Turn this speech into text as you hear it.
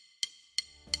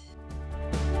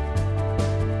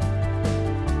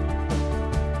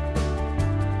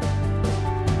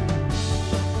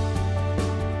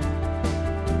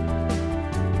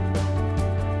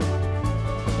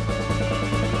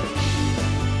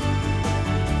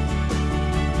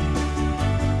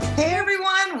Hey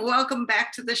everyone, welcome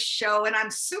back to the show. And I'm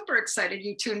super excited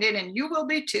you tuned in, and you will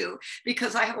be too,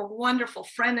 because I have a wonderful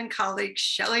friend and colleague,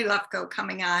 Shelly Lefkoe,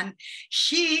 coming on.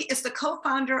 She is the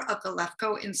co-founder of the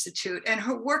Lefkoe Institute, and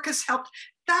her work has helped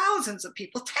thousands of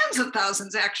people, tens of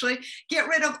thousands actually, get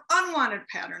rid of unwanted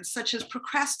patterns such as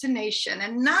procrastination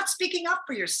and not speaking up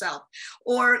for yourself,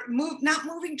 or not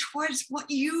moving towards what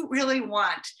you really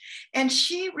want. And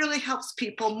she really helps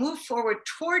people move forward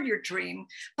toward your dream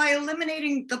by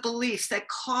eliminating the beliefs that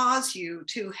cause you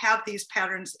to have these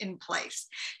patterns in place.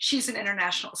 She's an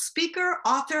international speaker,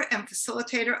 author, and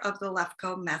facilitator of the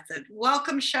Lefkoe Method.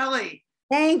 Welcome, Shelly.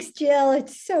 Thanks, Jill.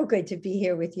 It's so good to be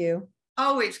here with you.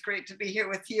 Always great to be here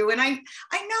with you. And I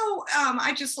know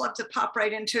I just love to pop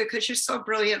right into it because you're so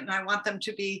brilliant, and I want them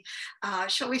to be,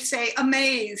 shall we say,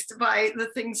 amazed by the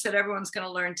things that everyone's going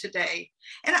to learn today.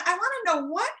 And I want to know,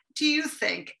 what do you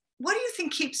think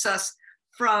keeps us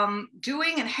from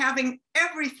doing and having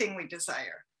everything we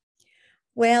desire?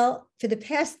 Well, for the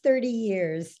past 30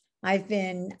 years, I've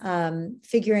been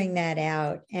figuring that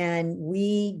out. And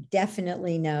we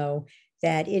definitely know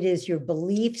that it is your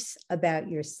beliefs about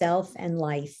yourself and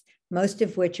life, most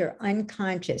of which are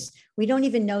unconscious. We don't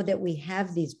even know that we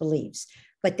have these beliefs,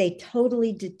 but they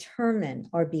totally determine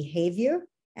our behavior,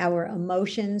 our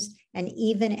emotions, and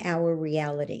even our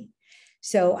reality.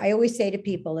 So I always say to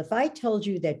people, if I told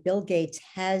you that Bill Gates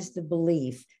has the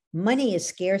belief money is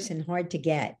scarce and hard to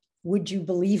get, would you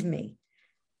believe me?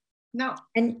 No.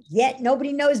 And yet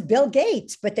nobody knows Bill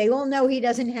Gates, but they all know he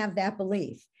doesn't have that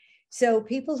belief. So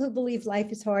people who believe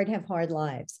life is hard have hard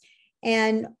lives.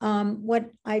 And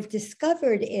what I've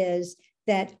discovered is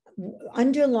that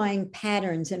underlying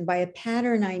patterns, and by a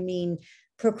pattern, I mean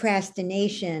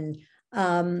procrastination,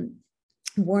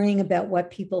 worrying about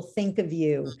what people think of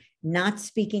you, not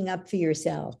speaking up for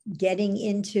yourself, getting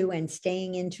into and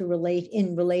staying into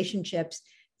relationships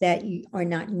that you are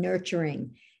not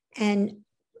nurturing, and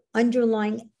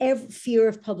underlying fear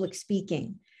of public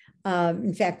speaking.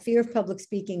 In fact, fear of public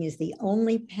speaking is the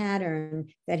only pattern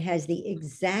that has the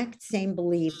exact same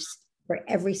beliefs for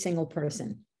every single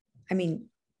person. I mean,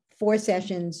 4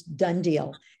 sessions, done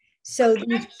deal. So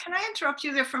can I interrupt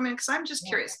you there for a minute? Because I'm just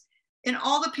curious. In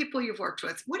all the people you've worked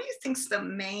with, what do you think is the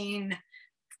main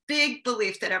big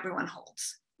belief that everyone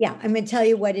holds? Yeah, I'm going to tell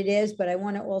you what it is, but I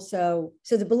want to also,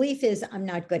 so the belief is I'm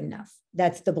not good enough.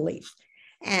 That's the belief.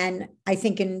 And I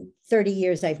think in 30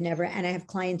 years, and I have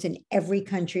clients in every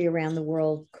country around the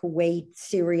world, Kuwait,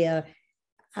 Syria,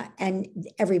 and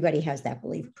everybody has that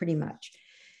belief pretty much.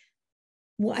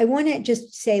 Well, I want to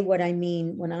just say what I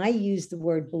mean when I use the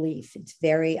word belief.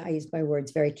 I use my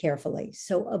words very carefully.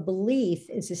 So a belief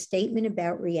is a statement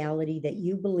about reality that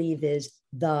you believe is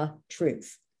the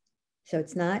truth. So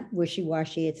it's not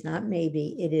wishy-washy, it's not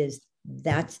maybe, it is,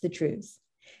 that's the truth.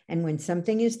 And when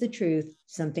something is the truth,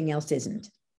 something else isn't.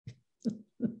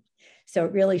 So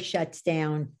it really shuts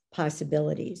down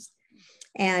possibilities.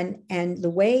 And the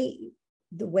way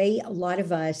a lot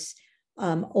of us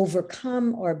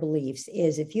overcome our beliefs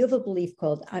is, if you have a belief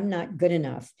called I'm not good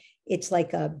enough, it's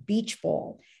like a beach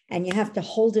ball, and you have to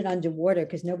hold it underwater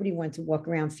because nobody wants to walk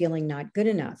around feeling not good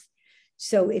enough.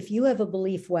 So if you have a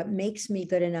belief, what makes me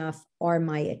good enough are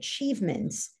my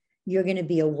achievements, you're going to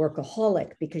be a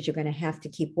workaholic, because you're going to have to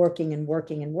keep working and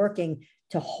working and working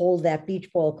to hold that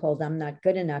beach ball called I'm not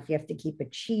good enough. You have to keep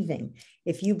achieving.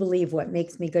 If you believe what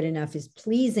makes me good enough is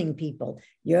pleasing people,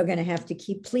 you're going to have to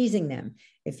keep pleasing them.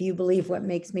 If you believe what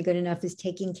makes me good enough is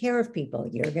taking care of people,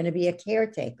 you're going to be a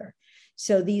caretaker.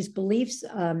 So these beliefs,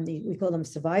 we call them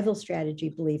survival strategy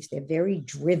beliefs. They're very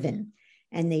driven,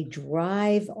 and they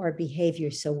drive our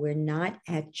behavior. So we're not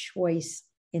at choice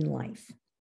in life.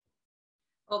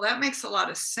 Well, that makes a lot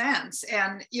of sense.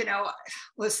 And,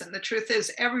 listen, the truth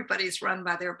is everybody's run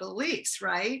by their beliefs,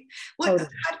 right? Totally.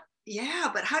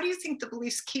 But how do you think the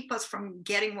beliefs keep us from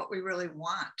getting what we really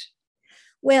want?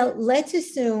 Well, let's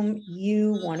assume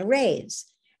you want a raise,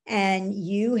 and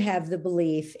you have the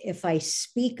belief, if I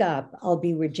speak up, I'll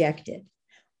be rejected,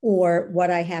 or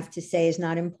what I have to say is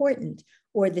not important,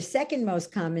 or the second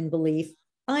most common belief,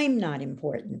 I'm not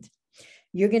important.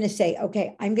 You're going to say,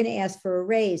 okay, I'm going to ask for a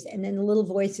raise. And then the little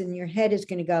voice in your head is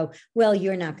going to go, well,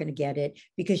 you're not going to get it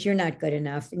because you're not good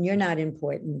enough and you're not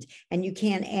important. And you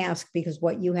can't ask because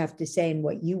what you have to say and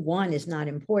what you want is not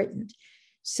important.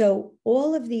 So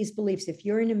all of these beliefs, if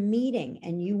you're in a meeting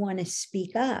and you want to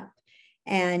speak up,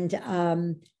 and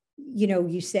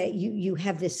you say you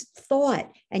have this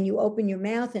thought, and you open your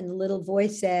mouth and the little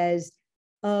voice says,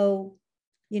 oh,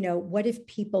 what if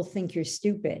people think you're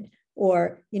stupid?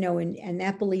 Or, and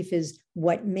that belief is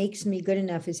what makes me good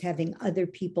enough is having other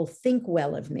people think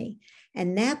well of me.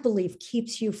 And that belief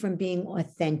keeps you from being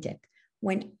authentic.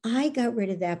 When I got rid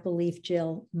of that belief,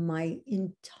 Jill, my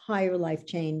entire life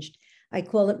changed. I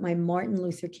call it my Martin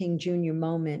Luther King Jr.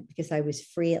 moment because I was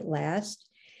free at last.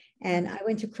 And I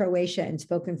went to Croatia and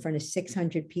spoke in front of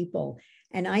 600 people.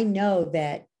 And I know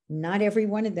that not every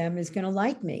one of them is going to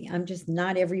like me. I'm just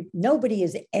nobody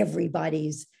is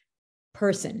everybody's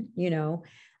person,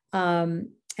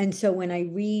 and so when I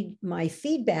read my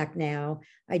feedback now,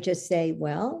 I just say,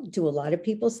 well, do a lot of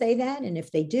people say that? And if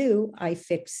they do, I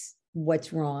fix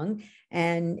what's wrong.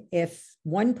 And if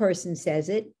one person says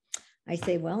it, I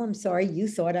say, well, I'm sorry, you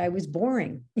thought I was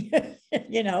boring.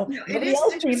 Nobody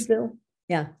else seems to.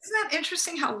 Yeah. Isn't that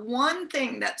interesting how one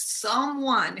thing that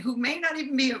someone who may not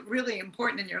even be really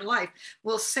important in your life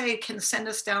will say can send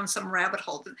us down some rabbit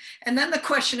hole? And then the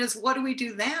question is, what do we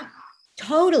do then?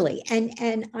 Totally.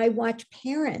 And I watch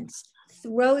parents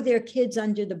throw their kids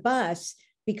under the bus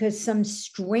because some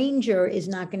stranger is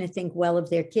not going to think well of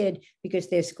their kid because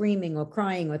they're screaming or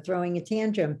crying or throwing a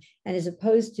tantrum. And as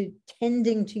opposed to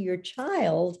tending to your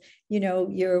child,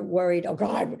 you're worried, oh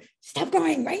God, stop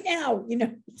crying right now.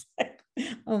 It's like,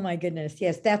 oh my goodness.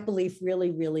 Yes, that belief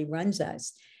really, really runs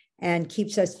us and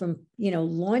keeps us from,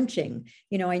 launching.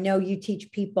 I know you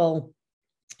teach people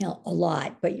a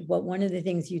lot, but one of the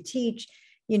things you teach,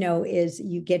 is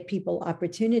you get people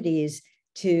opportunities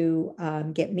to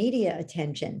get media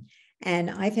attention.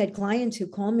 And I've had clients who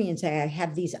call me and say, I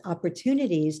have these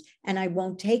opportunities and I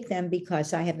won't take them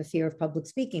because I have a fear of public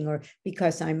speaking or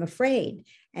because I'm afraid.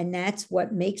 And that's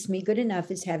what makes me good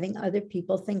enough is having other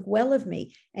people think well of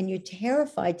me. And you're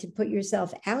terrified to put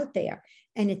yourself out there.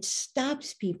 And it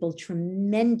stops people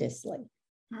tremendously.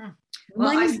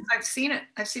 Well, I've seen it.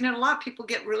 I've seen it a lot. People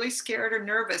get really scared or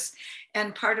nervous.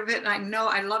 And part of it, and I know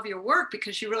I love your work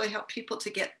because you really help people to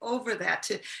get over that,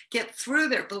 to get through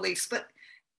their beliefs, but,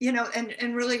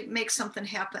 and really make something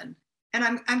happen.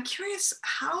 And I'm curious,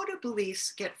 how do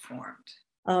beliefs get formed?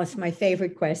 Oh, it's my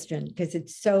favorite question because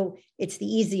it's the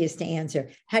easiest to answer.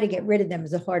 How to get rid of them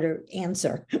is a harder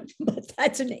answer, but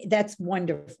that's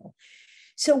wonderful.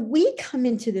 So we come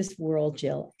into this world,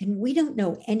 Jill, and we don't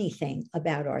know anything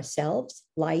about ourselves,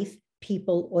 life,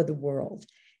 people, or the world.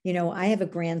 I have a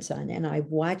grandson and I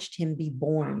watched him be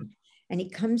born and he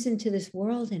comes into this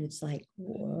world and it's like,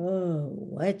 whoa,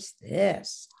 what's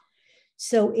this?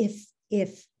 So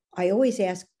if I always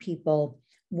ask people,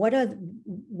 what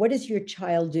does your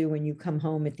child do when you come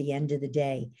home at the end of the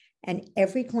day? And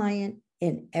every client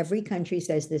in every country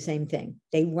says the same thing.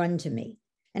 They run to me.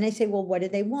 And I say, well, what do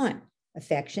they want?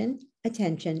 Affection,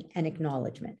 attention, and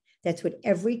acknowledgement. That's what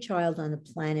every child on the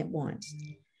planet wants.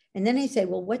 And then I say,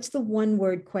 well, what's the one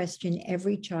word question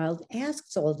every child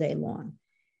asks all day long?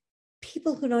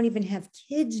 People who don't even have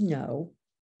kids know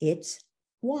it's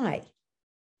why.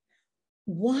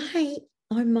 Why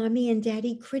are mommy and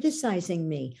daddy criticizing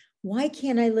me? Why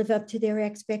can't I live up to their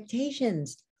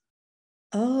expectations?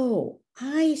 Oh,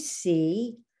 I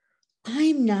see.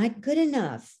 I'm not good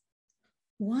enough.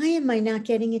 Why am I not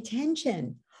getting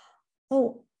attention?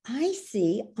 Oh, I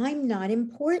see. I'm not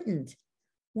important.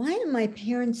 Why are my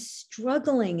parents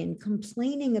struggling and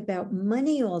complaining about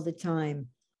money all the time?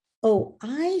 Oh,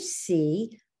 I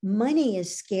see. Money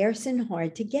is scarce and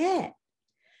hard to get.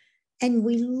 And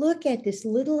we look at this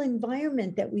little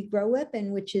environment that we grow up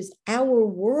in, which is our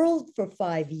world for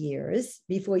 5 years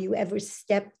before you ever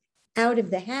step out of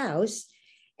the house.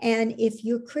 And if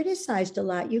you're criticized a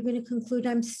lot, you're going to conclude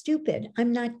I'm stupid.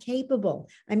 I'm not capable.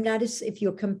 If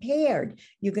you're compared,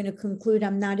 you're going to conclude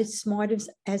I'm not as smart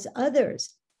as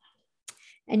others.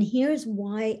 And here's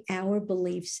why our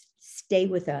beliefs stay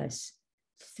with us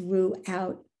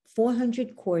throughout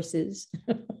 400 courses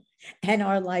and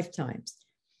our lifetimes.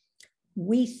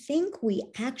 We think we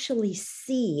actually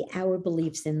see our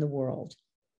beliefs in the world.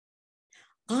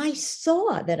 I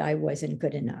saw that I wasn't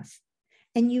good enough.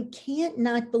 And you can't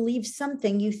not believe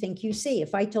something you think you see.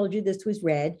 If I told you this was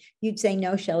red, you'd say,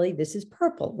 no, Shelly, this is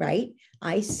purple, right?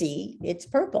 I see it's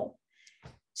purple.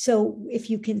 So if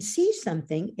you can see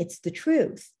something, it's the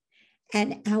truth.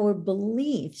 And our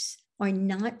beliefs are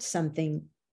not something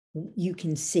you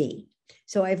can see.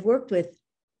 So I've worked with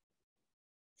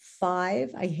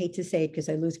 5, I hate to say it because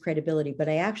I lose credibility, but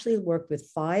I actually worked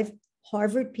with 5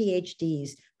 Harvard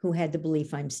PhDs who had the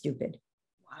belief I'm stupid.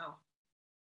 Wow.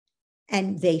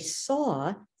 And they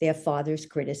saw their fathers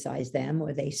criticize them,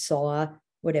 or they saw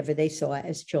whatever they saw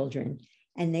as children.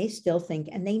 And they still think,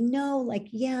 and they know, like,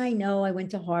 yeah, I know I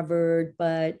went to Harvard,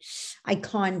 but I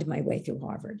conned my way through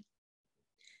Harvard.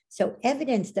 So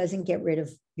evidence doesn't get rid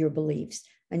of your beliefs.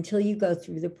 until you go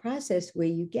through the process where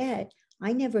you get,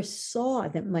 I never saw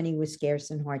that money was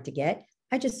scarce and hard to get.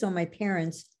 I just saw my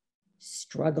parents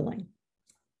struggling.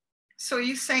 So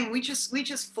you're saying we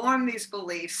just form these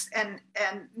beliefs, and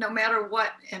no matter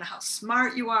what and how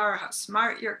smart you are, how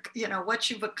smart you're, what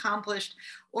you've accomplished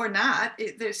or not,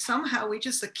 there's somehow we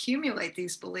just accumulate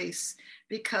these beliefs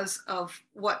because of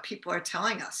what people are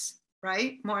telling us,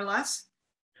 right? More or less.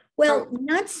 Well,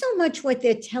 not so much what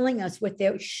they're telling us, what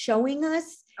they're showing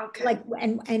us, okay. like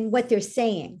and what they're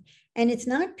saying. And it's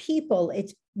not people,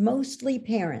 it's mostly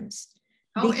parents.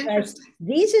 Oh, because interesting.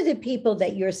 These are the people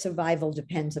that your survival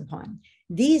depends upon.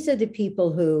 These are the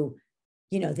people who,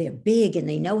 they're big and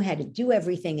they know how to do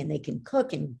everything, and they can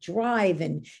cook and drive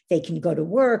and they can go to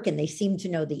work and they seem to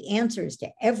know the answers to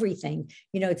everything.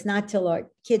 It's not till our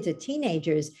kids are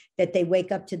teenagers that they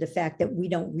wake up to the fact that we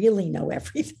don't really know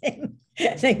everything.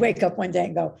 They wake up one day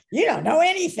and go, you don't know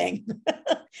anything.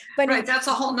 But right, that's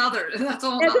a whole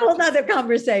nother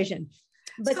conversation.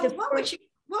 But so what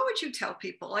would you tell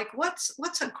people? Like,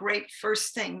 what's a great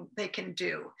first thing they can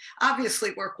do?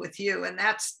 Obviously work with you, and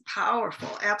that's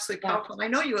powerful, absolutely powerful. Yeah. I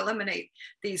know you eliminate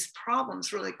these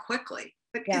problems really quickly,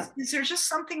 but is there just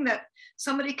something that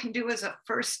somebody can do as a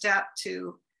first step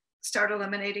to start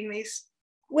eliminating these?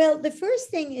 Well, the first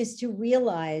thing is to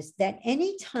realize that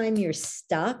anytime you're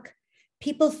stuck,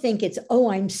 people think it's,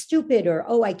 oh, I'm stupid, or,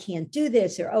 oh, I can't do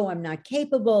this, or, oh, I'm not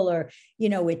capable, or,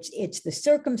 it's the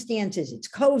circumstances, it's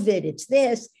COVID, it's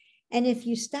this. And if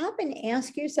you stop and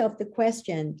ask yourself the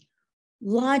question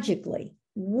logically,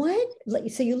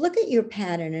 so you look at your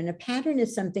pattern, and a pattern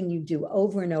is something you do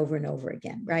over and over and over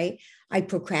again, right? I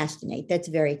procrastinate. That's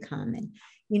very common.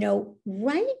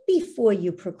 Right before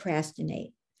you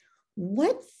procrastinate,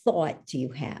 what thought do you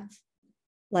have?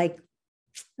 Like,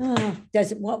 oh,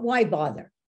 why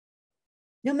bother?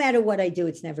 No matter what I do,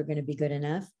 it's never going to be good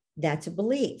enough. That's a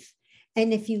belief.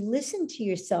 And if you listen to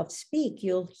yourself speak,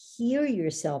 you'll hear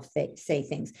yourself say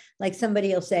things like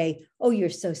somebody will say, oh, you're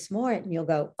so smart. And you'll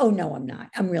go, oh, no, I'm not.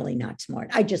 I'm really not smart.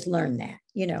 I just learned that,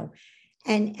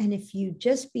 And if you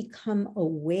just become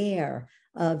aware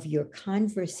of your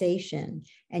conversation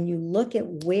and you look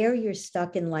at where you're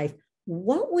stuck in life,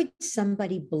 what would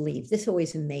somebody believe? This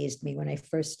always amazed me when I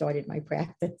first started my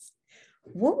practice.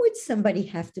 What would somebody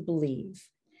have to believe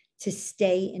to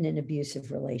stay in an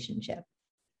abusive relationship?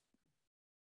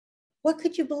 What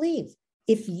could you believe?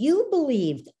 If you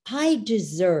believed I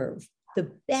deserve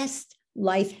the best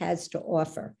life has to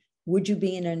offer, would you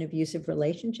be in an abusive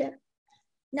relationship?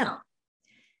 No.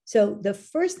 So the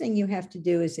first thing you have to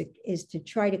do is to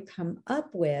try to come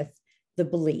up with the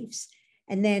beliefs.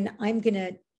 And then I'm going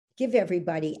to give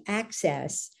everybody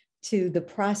access to the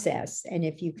process. And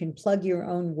if you can plug your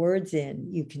own words in,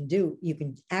 you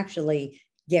can actually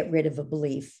get rid of a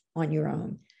belief on your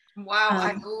own. Wow,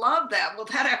 I love that. Well,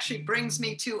 that actually brings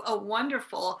me to a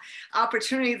wonderful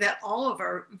opportunity that all of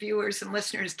our viewers and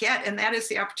listeners get, and that is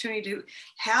the opportunity to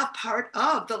have part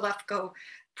of the Lefkoe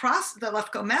process, the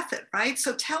Lefkoe method, right?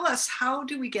 So tell us, how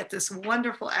do we get this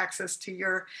wonderful access to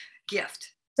your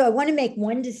gift? So I want to make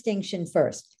one distinction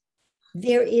first.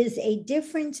 There is a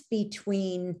difference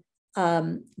between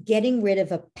getting rid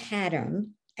of a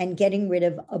pattern and getting rid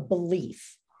of a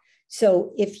belief.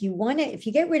 So if you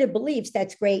get rid of beliefs,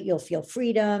 that's great. You'll feel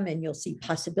freedom and you'll see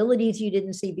possibilities you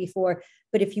didn't see before.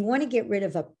 But if you want to get rid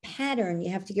of a pattern,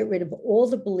 you have to get rid of all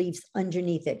the beliefs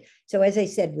underneath it. So as I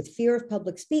said, with fear of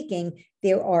public speaking,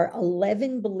 there are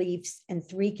 11 beliefs and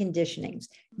 3 conditionings.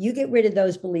 You get rid of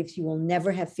those beliefs, you will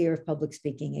never have fear of public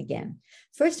speaking again.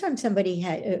 First time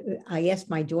I asked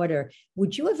my daughter,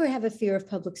 would you ever have a fear of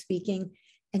public speaking?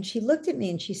 And she looked at me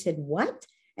and she said, what?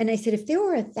 And I said, if there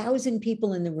were 1,000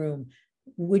 people in the room,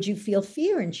 would you feel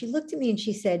fear? And she looked at me and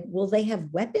she said, will they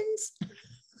have weapons?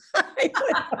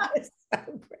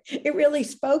 It really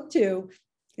spoke to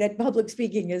that public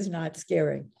speaking is not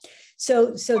scary.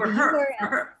 So the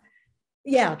URL,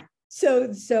 yeah. So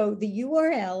the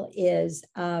URL is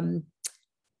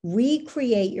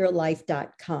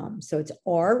recreateyourlife.com. So it's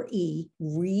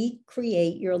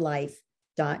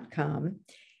recreateyourlife.com.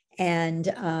 And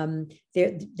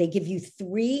they give you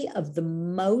 3 of the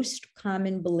most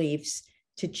common beliefs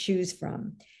to choose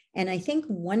from. And I think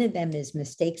one of them is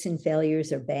mistakes and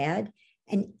failures are bad.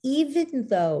 And even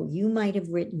though you might have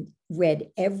read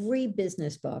every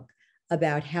business book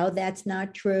about how that's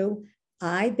not true,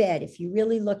 I bet if you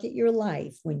really look at your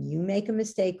life, when you make a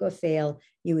mistake or fail,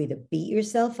 you either beat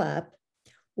yourself up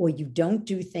or you don't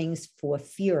do things for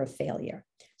fear of failure.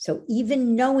 So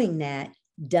even knowing that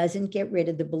doesn't get rid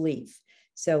of the belief.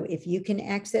 So if you can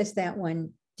access that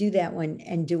one, do that one,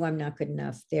 and do I'm not good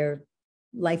enough. They're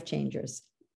life changers.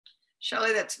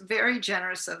 Shelly, that's very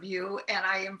generous of you. And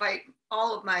I invite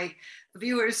all of my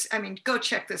viewers, go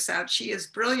check this out. She is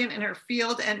brilliant in her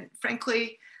field. And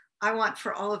frankly, I want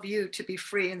for all of you to be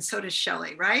free. And so does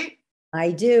Shelly, right?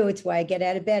 I do. It's why I get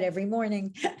out of bed every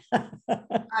morning.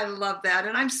 I love that.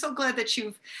 And I'm so glad that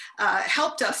you've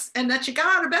helped us and that you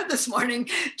got out of bed this morning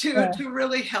to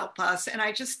really help us. And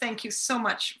I just thank you so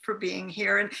much for being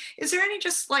here. And is there any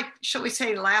just like, shall we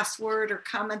say, last word or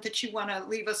comment that you want to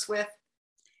leave us with?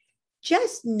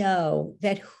 Just know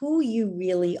that who you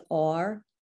really are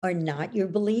not your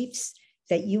beliefs,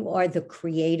 that you are the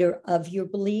creator of your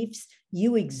beliefs.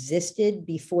 You existed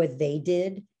before they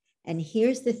did. And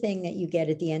here's the thing that you get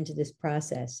at the end of this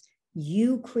process.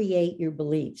 You create your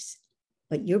beliefs,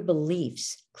 but your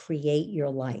beliefs create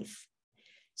your life.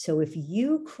 So if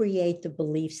you create the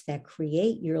beliefs that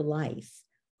create your life,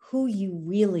 who you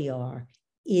really are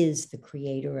is the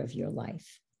creator of your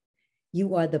life.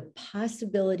 You are the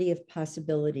possibility of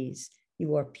possibilities.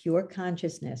 You are pure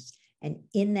consciousness. And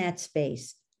in that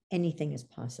space, anything is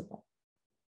possible.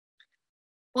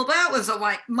 Well, that was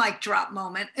a mic drop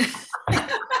moment.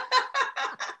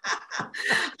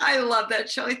 I love that,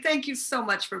 Shelly. Thank you so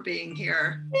much for being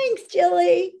here. Thanks,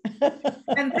 Jilly.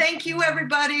 And thank you,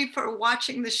 everybody, for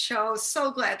watching the show.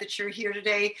 So glad that you're here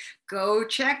today. Go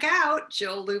check out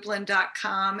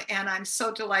JillLublin.com. And I'm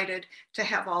so delighted to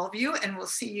have all of you. And we'll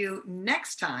see you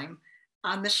next time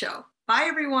on the show. Bye,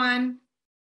 everyone.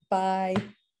 Bye.